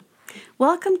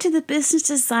Welcome to The Business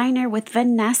Designer with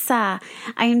Vanessa.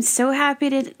 I am so happy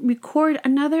to record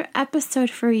another episode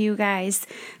for you guys.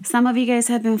 Some of you guys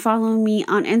have been following me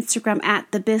on Instagram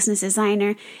at The Business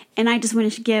Designer, and I just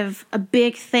wanted to give a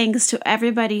big thanks to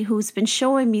everybody who's been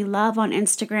showing me love on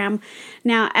Instagram.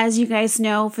 Now, as you guys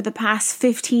know, for the past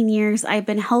 15 years, I've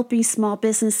been helping small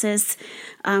businesses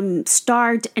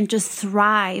start and just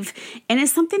thrive. And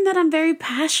it's something that I'm very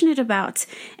passionate about.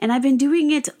 And I've been doing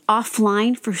it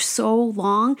offline for so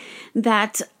long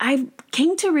that I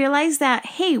came to realize that,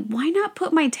 hey, why not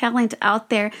put my talent out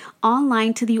there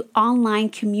online to the online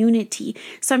community?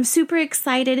 So I'm super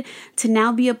excited to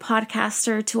now be a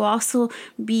podcaster, to also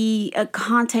be a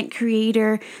content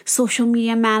creator, social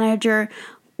media manager,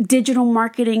 digital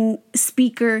marketing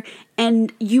speaker,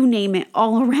 and you name it,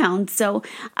 all around. So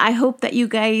I hope that you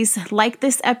guys like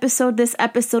this episode. This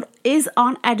episode is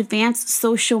on advanced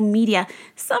social media.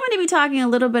 So I'm going to be talking a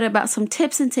little bit about some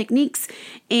tips and techniques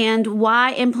and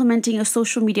why implementing a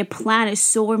social media plan is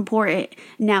so important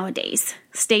nowadays.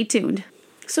 Stay tuned.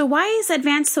 So why is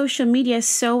advanced social media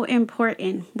so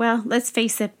important? Well, let's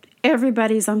face it,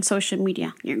 everybody's on social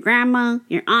media. Your grandma,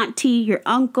 your auntie, your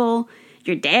uncle,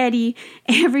 your daddy,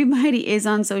 everybody is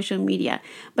on social media.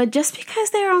 But just because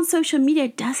they're on social media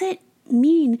doesn't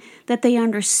mean that they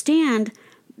understand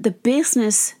the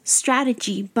business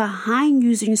strategy behind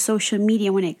using social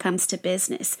media when it comes to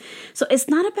business. So it's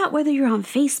not about whether you're on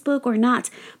Facebook or not,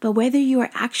 but whether you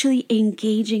are actually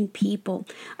engaging people.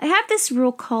 I have this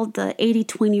rule called the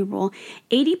 80-20 rule.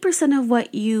 80% of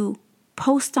what you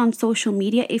post on social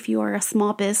media, if you are a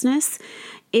small business,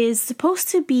 is supposed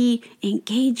to be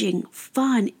engaging,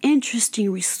 fun, interesting,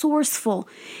 resourceful,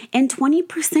 and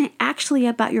 20% actually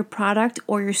about your product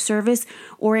or your service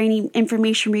or any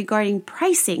information regarding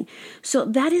pricing. So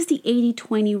that is the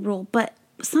 80-20 rule. But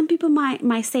some people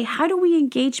might say, how do we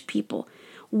engage people?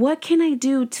 What can I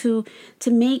do to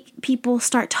make people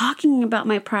start talking about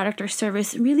my product or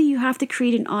service? Really, you have to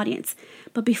create an audience.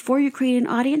 But before you create an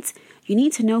audience, you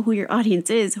need to know who your audience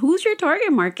is. Who's your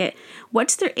target market?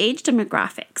 What's their age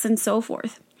demographics and so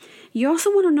forth? You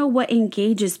also want to know what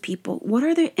engages people. What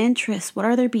are their interests? What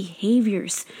are their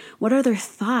behaviors? What are their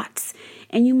thoughts?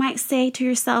 And you might say to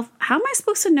yourself, how am I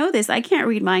supposed to know this? I can't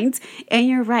read minds. And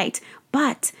you're right.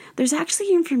 But there's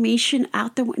actually information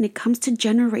out there when it comes to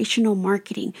generational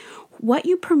marketing. What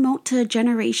you promote to a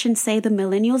generation, say the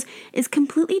millennials, is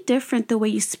completely different the way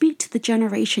you speak to the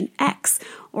generation X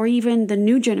or even the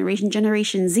new generation,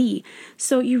 Generation Z.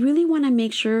 So you really want to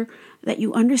make sure that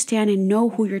you understand and know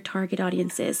who your target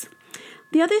audience is.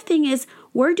 The other thing is,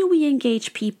 where do we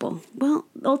engage people? Well,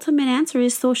 the ultimate answer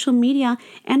is social media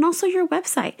and also your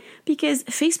website, because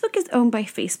Facebook is owned by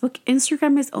Facebook,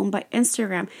 Instagram is owned by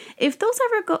Instagram. If those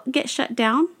ever get shut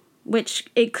down, which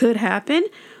it could happen,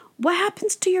 what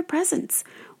happens to your presence?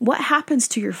 What happens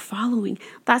to your following?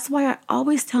 That's why I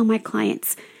always tell my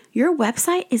clients, your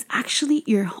website is actually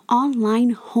your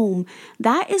online home.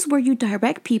 That is where you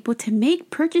direct people to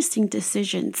make purchasing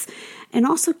decisions and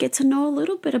also get to know a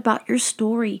little bit about your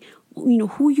story,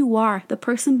 who you are, the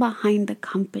person behind the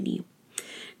company.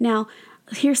 Now,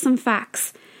 here's some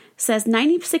facts. It says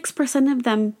 96% of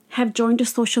them have joined a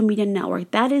social media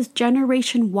network. That is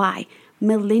Generation Y,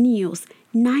 millennials.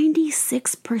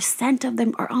 96% of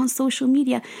them are on social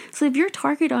media. So if your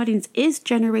target audience is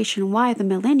Generation Y, the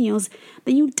millennials,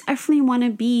 then you definitely want to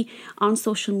be on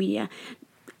social media.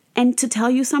 And to tell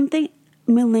you something,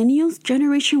 millennials,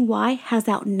 Generation Y has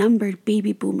outnumbered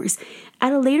baby boomers.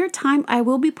 At a later time, I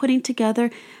will be putting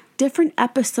together different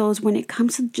episodes when it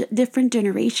comes to different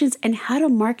generations and how to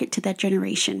market to that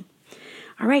generation.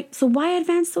 All right, so why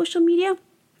advanced social media?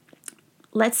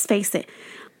 Let's face it.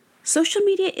 Social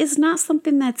media is not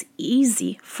something that's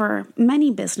easy for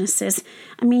many businesses.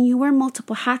 I mean, you wear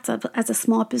multiple hats as a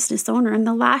small business owner, and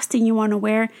the last thing you want to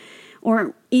wear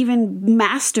or even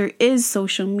master is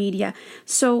social media.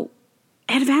 So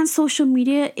advanced social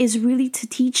media is really to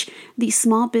teach these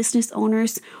small business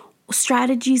owners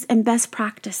strategies and best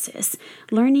practices,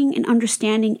 learning and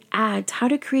understanding ads, how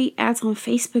to create ads on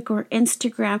Facebook or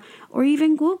Instagram or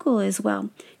even Google as well.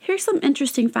 Here's some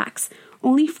interesting facts.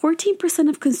 Only 14%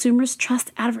 of consumers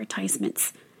trust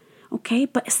advertisements, okay?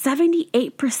 But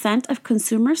 78% of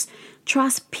consumers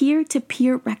trust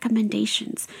peer-to-peer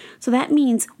recommendations. So that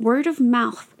means word of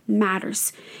mouth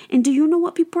matters. And do you know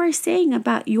what people are saying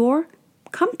about your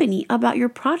company, about your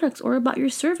products, or about your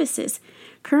services?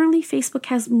 Currently, Facebook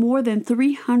has more than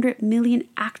 300 million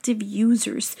active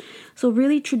users. So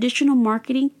really, traditional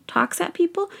marketing talks at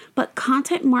people, but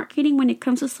content marketing, when it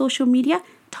comes to social media,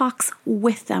 talks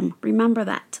with them. Remember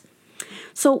that.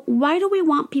 So why do we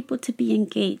want people to be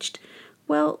engaged?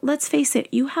 Well, let's face it,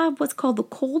 you have what's called the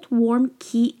cold, warm,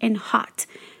 key, and hot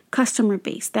customer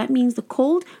base. That means the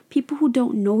cold, people who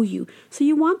don't know you. So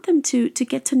you want them to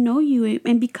get to know you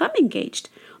and become engaged.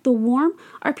 The warm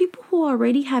are people who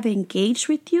already have engaged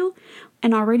with you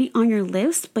and already on your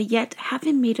list, but yet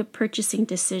haven't made a purchasing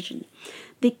decision.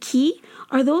 The key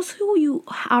are those who you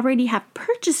already have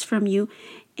purchased from you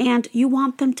and you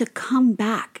want them to come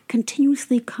back,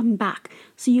 continuously come back.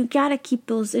 So you got to keep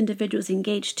those individuals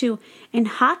engaged too. And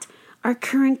hot are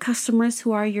current customers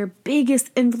who are your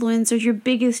biggest influencers, your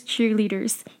biggest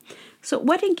cheerleaders. So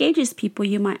what engages people,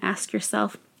 you might ask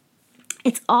yourself?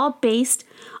 It's all based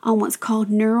on what's called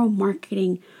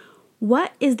neuromarketing.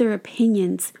 What is their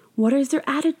opinions? What is their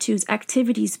attitudes,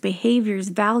 activities, behaviors,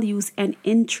 values, and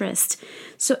interests?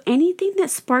 So anything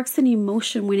that sparks an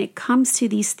emotion when it comes to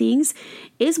these things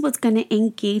is what's going to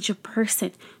engage a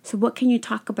person. So what can you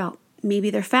talk about? Maybe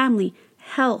their family,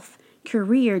 health,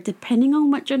 career, depending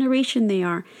on what generation they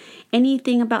are.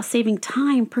 Anything about saving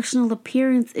time, personal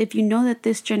appearance, if you know that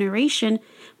this generation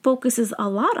focuses a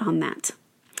lot on that.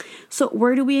 So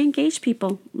where do we engage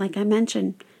people? Like I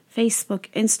mentioned, Facebook,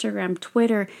 Instagram,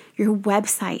 Twitter, your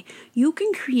website. You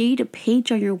can create a page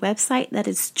on your website that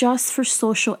is just for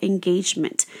social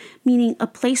engagement, meaning a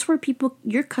place where people,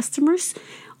 your customers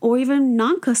or even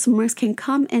non-customers can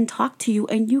come and talk to you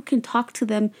and you can talk to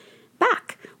them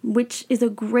back, which is a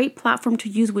great platform to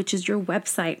use, which is your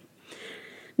website.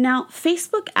 Now,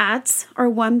 Facebook ads are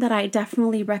one that I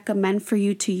definitely recommend for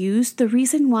you to use. The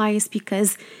reason why is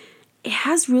because it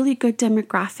has really good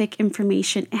demographic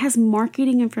information. It has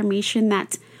marketing information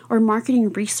or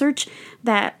marketing research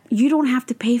that you don't have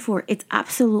to pay for. It's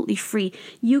absolutely free.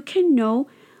 You can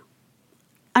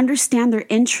understand their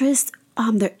interests,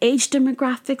 their age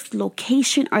demographics,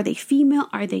 location. Are they female?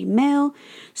 Are they male?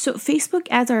 So Facebook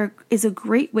ads is a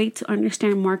great way to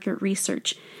understand market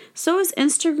research. So is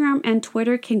Instagram and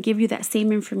Twitter can give you that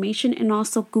same information, and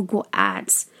also Google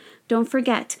Ads. Don't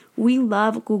forget, we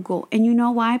love Google. And you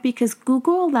know why? Because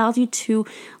Google allows you to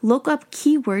look up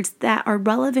keywords that are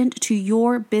relevant to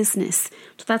your business.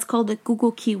 So that's called the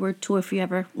Google Keyword Tool if you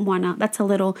ever wanna. That's a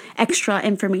little extra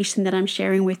information that I'm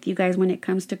sharing with you guys when it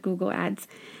comes to Google Ads.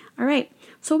 All right.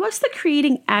 So what's the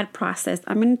creating ad process?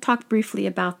 I'm going to talk briefly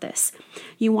about this.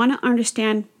 You want to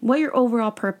understand what your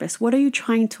overall purpose. What are you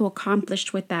trying to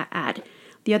accomplish with that ad?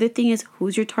 The other thing is,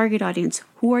 who's your target audience?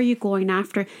 Who are you going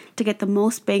after to get the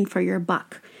most bang for your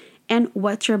buck? And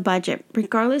what's your budget?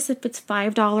 Regardless if it's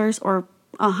 $5 or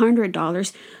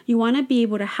 $100, you want to be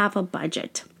able to have a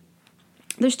budget.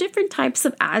 There's different types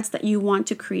of ads that you want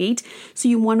to create. So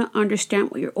you want to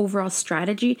understand what your overall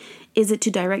strategy is. It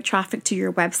to direct traffic to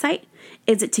your website?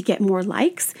 Is it to get more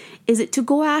likes? Is it to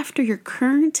go after your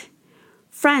current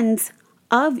friends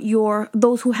of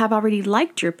those who have already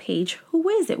liked your page? Who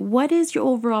is it? What is your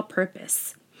overall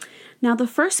purpose? Now, the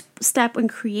first step in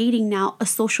creating now a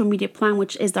social media plan,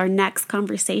 which is our next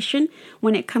conversation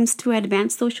when it comes to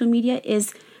advanced social media,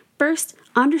 is first,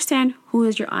 understand who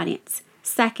is your audience.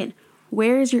 Second,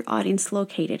 where is your audience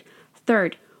located?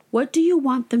 Third, what do you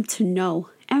want them to know?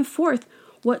 And fourth,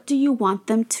 what do you want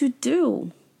them to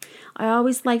do? I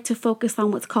always like to focus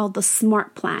on what's called the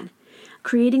SMART plan.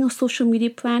 Creating a social media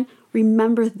plan,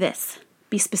 remember this: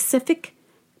 be specific,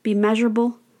 be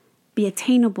measurable, be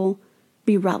attainable,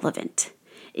 be relevant.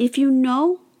 If you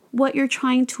know what you're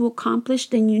trying to accomplish,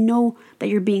 then you know that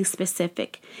you're being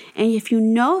specific. And if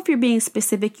you're being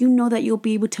specific, you know that you'll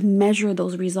be able to measure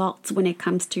those results when it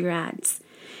comes to your ads.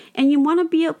 And you want to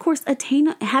be, of course,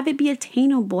 have it be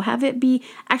attainable, have it be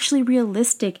actually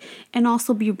realistic, and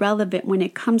also be relevant when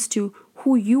it comes to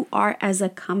who you are as a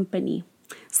company.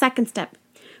 Second step,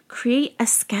 create a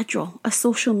schedule, a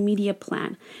social media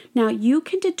plan. Now, you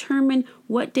can determine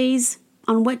what days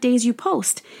you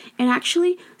post. And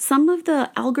actually, some of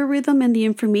the algorithm and the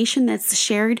information that's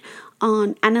shared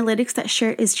on analytics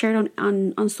is shared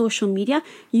on social media,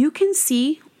 you can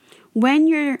see when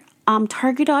your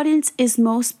target audience is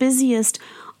most busiest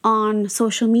on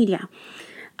social media.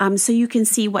 So you can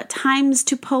see what times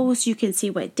to post. You can see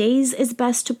what days is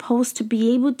best to post to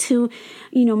be able to,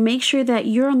 make sure that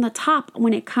you're on the top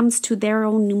when it comes to their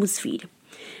own newsfeed.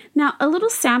 Now, a little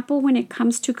sample when it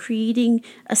comes to creating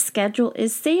a schedule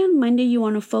is, say on Monday you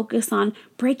want to focus on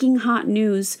breaking hot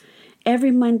news.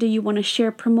 Every Monday you want to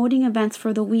share promoting events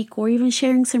for the week or even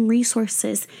sharing some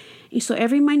resources. So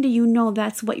every Monday, you know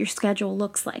that's what your schedule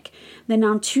looks like. Then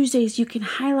on Tuesdays, you can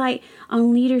highlight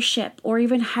on leadership or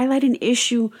even highlight an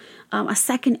issue, a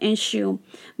second issue.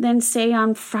 Then say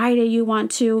on Friday, you want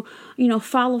to,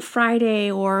 follow Friday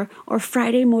or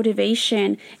Friday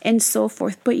motivation and so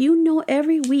forth. But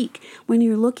every week when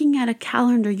you're looking at a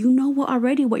calendar,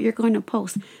 already what you're going to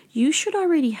post. You should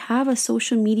already have a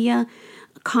social media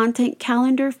content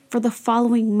calendar for the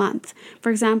following month. For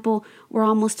example, we're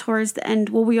almost towards the end.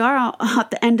 Well, we are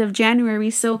at the end of January.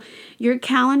 So your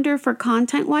calendar for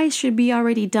content wise should be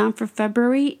already done for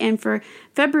February. And for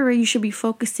February, you should be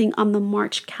focusing on the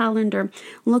March calendar,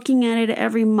 looking at it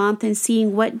every month and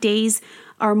seeing what days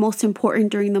are most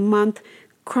important during the month.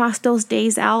 Cross those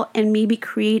days out and maybe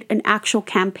create an actual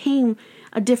campaign,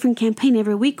 a different campaign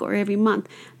every week or every month.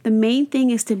 The main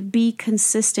thing is to be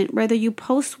consistent. Whether you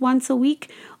post once a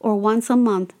week or once a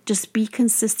month, just be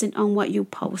consistent on what you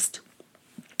post.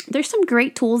 There's some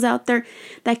great tools out there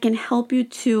that can help you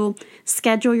to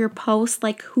schedule your posts,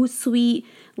 like Hootsuite,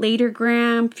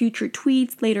 Latergram, Future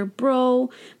Tweets,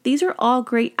 Laterbro. These are all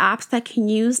great apps that can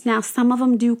use. Now, some of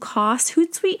them do cost.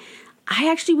 Hootsuite, I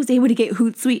actually was able to get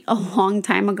Hootsuite a long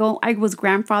time ago. I was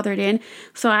grandfathered in,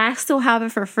 so I still have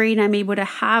it for free, and I'm able to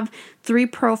have 3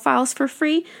 profiles for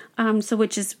free,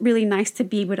 which is really nice to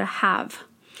be able to have.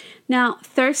 Now,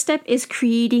 third step is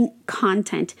creating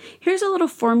content. Here's a little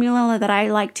formula that I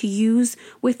like to use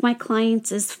with my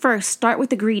clients is first, start with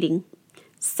the greeting.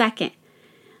 Second,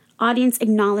 audience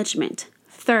acknowledgement.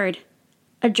 Third,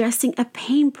 addressing a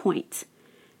pain point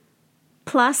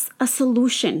plus a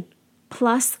solution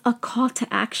plus a call to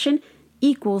action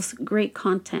equals great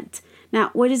content.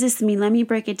 Now, what does this mean? Let me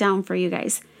break it down for you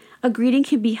guys. A greeting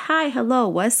can be hi, hello,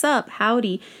 what's up,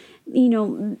 howdy.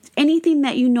 Anything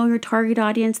that your target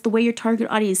audience, the way your target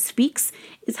audience speaks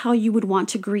is how you would want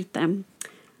to greet them.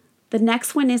 The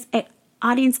next one is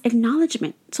audience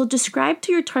acknowledgement. So describe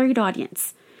to your target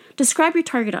audience. Describe your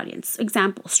target audience.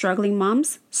 Example, struggling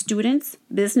moms, students,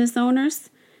 business owners,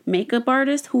 makeup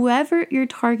artists, whoever you're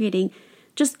targeting,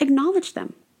 just acknowledge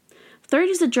them. Third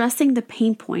is addressing the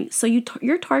pain point. So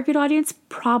your target audience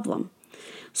problem.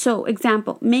 So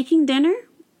example, making dinner,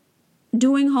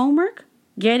 doing homework,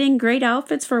 getting great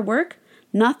outfits for work,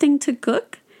 nothing to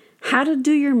cook, how to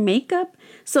do your makeup.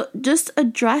 So just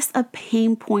address a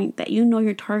pain point that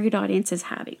your target audience is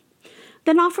having.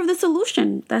 Then offer the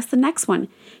solution. That's the next one.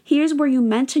 Here's where you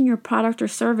mention your product or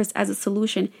service as a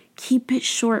solution. Keep it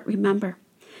short, remember.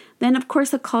 Then, of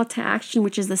course, a call to action,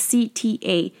 which is the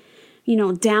CTA.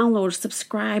 Download,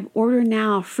 subscribe, order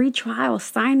now, free trial,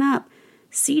 sign up,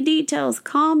 see details,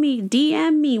 call me,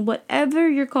 DM me, whatever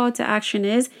your call to action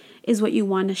is what you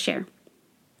want to share.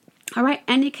 All right,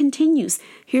 and it continues.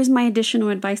 Here's my additional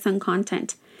advice on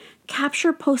content.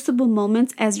 Capture postable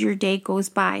moments as your day goes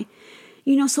by.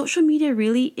 Social media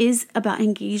really is about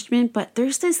engagement, but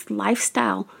there's this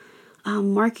lifestyle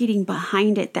marketing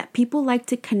behind it that people like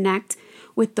to connect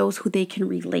with those who they can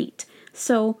relate.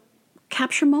 So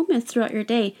capture moments throughout your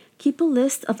day. Keep a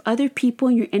list of other people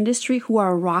in your industry who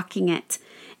are rocking it.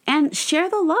 And share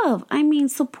the love.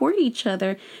 Support each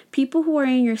other. People who are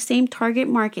in your same target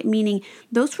market, meaning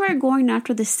those who are going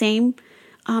after the same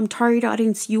target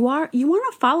audience you want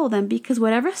to follow them, because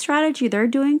whatever strategy they're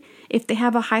doing, if they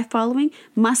have a high following,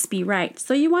 must be right.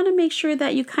 So you want to make sure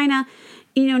that you kind of,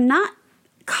 not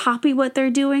copy what they're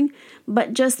doing,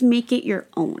 but just make it your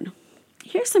own.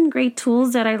 Here's some great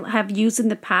tools that I have used in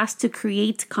the past to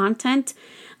create content.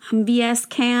 VS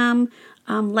Cam,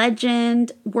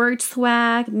 Legend,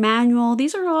 WordSwag, Manual.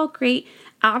 These are all great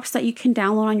apps that you can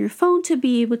download on your phone to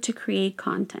be able to create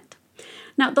content.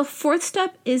 Now, the fourth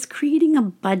step is creating a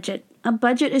budget. A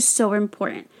budget is so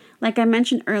important. Like I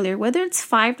mentioned earlier, whether it's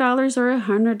 $5 or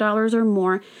 $100 or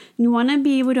more, you want to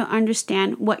be able to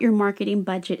understand what your marketing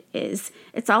budget is.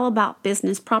 It's all about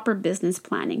proper business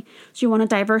planning. So you want to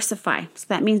diversify. So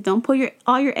that means don't put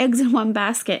all your eggs in one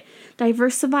basket.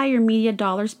 Diversify your media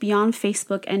dollars beyond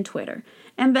Facebook and Twitter.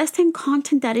 Invest in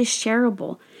content that is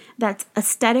shareable, that's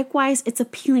aesthetic-wise, it's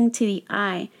appealing to the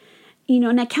eye.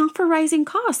 And account for rising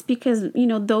costs because,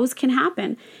 those can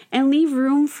happen. And leave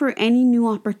room for any new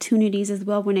opportunities as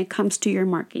well when it comes to your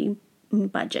marketing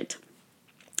budget.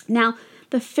 Now,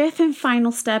 the fifth and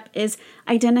final step is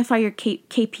identify your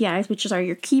KPIs, which are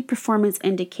your key performance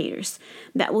indicators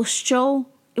that will show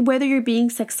whether you're being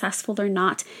successful or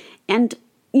not. And,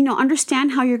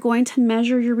 understand how you're going to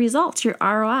measure your results, your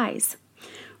ROIs.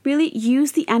 Really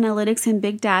use the analytics and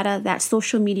big data that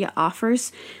social media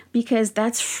offers because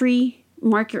that's free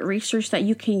market research that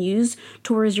you can use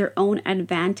towards your own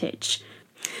advantage.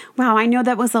 Wow, I know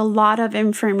that was a lot of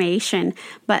information,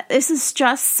 but this is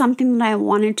just something that I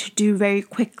wanted to do very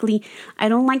quickly. I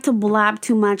don't like to blab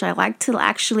too much. I like to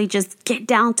actually just get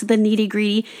down to the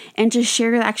nitty-gritty and just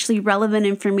share actually relevant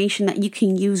information that you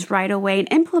can use right away and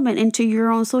implement into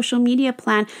your own social media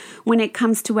plan when it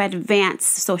comes to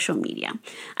advanced social media.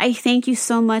 I thank you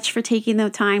so much for taking the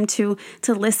time to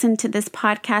listen to this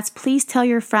podcast. Please tell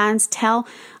your friends, tell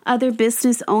other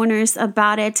business owners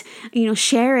about it,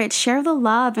 share the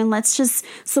love, and let's just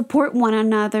support one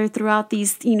another throughout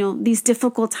these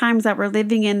difficult times that we're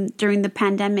living in during the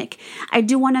pandemic. I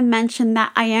do want to mention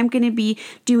that I am going to be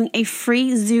doing a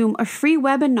free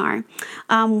webinar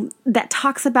that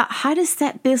talks about how to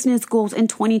set business goals in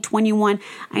 2021.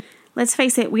 Let's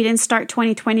face it, we didn't start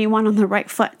 2021 on the right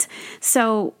foot.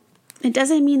 So it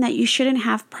doesn't mean that you shouldn't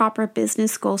have proper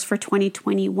business goals for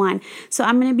 2021. So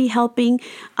I'm going to be helping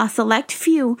a select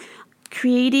few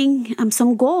creating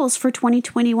some goals for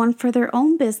 2021 for their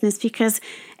own business, because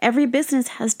every business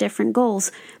has different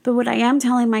goals. But what I am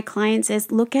telling my clients is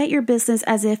look at your business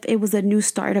as if it was a new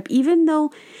startup. Even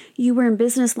though you were in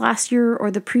business last year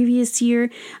or the previous year,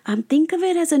 think of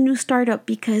it as a new startup,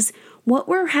 because what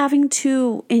we're having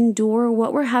to endure,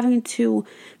 what we're having to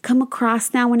come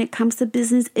across now when it comes to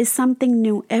business is something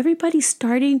new. Everybody's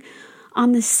starting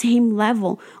on the same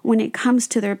level when it comes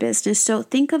to their business. So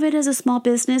think of it as a small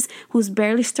business who's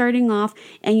barely starting off,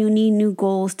 and you need new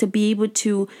goals to be able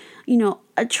to,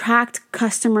 attract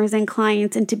customers and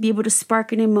clients and to be able to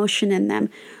spark an emotion in them.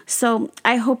 So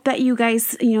I hope that you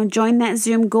guys, join that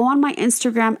Zoom. Go on my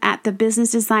Instagram at The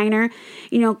Business Designer,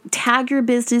 tag your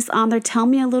business on there. Tell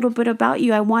me a little bit about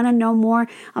you. I want to know more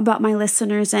about my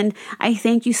listeners. And I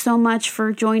thank you so much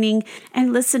for joining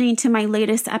and listening to my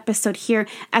latest episode here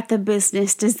at The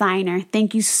Business Designer.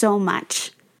 Thank you so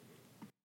much.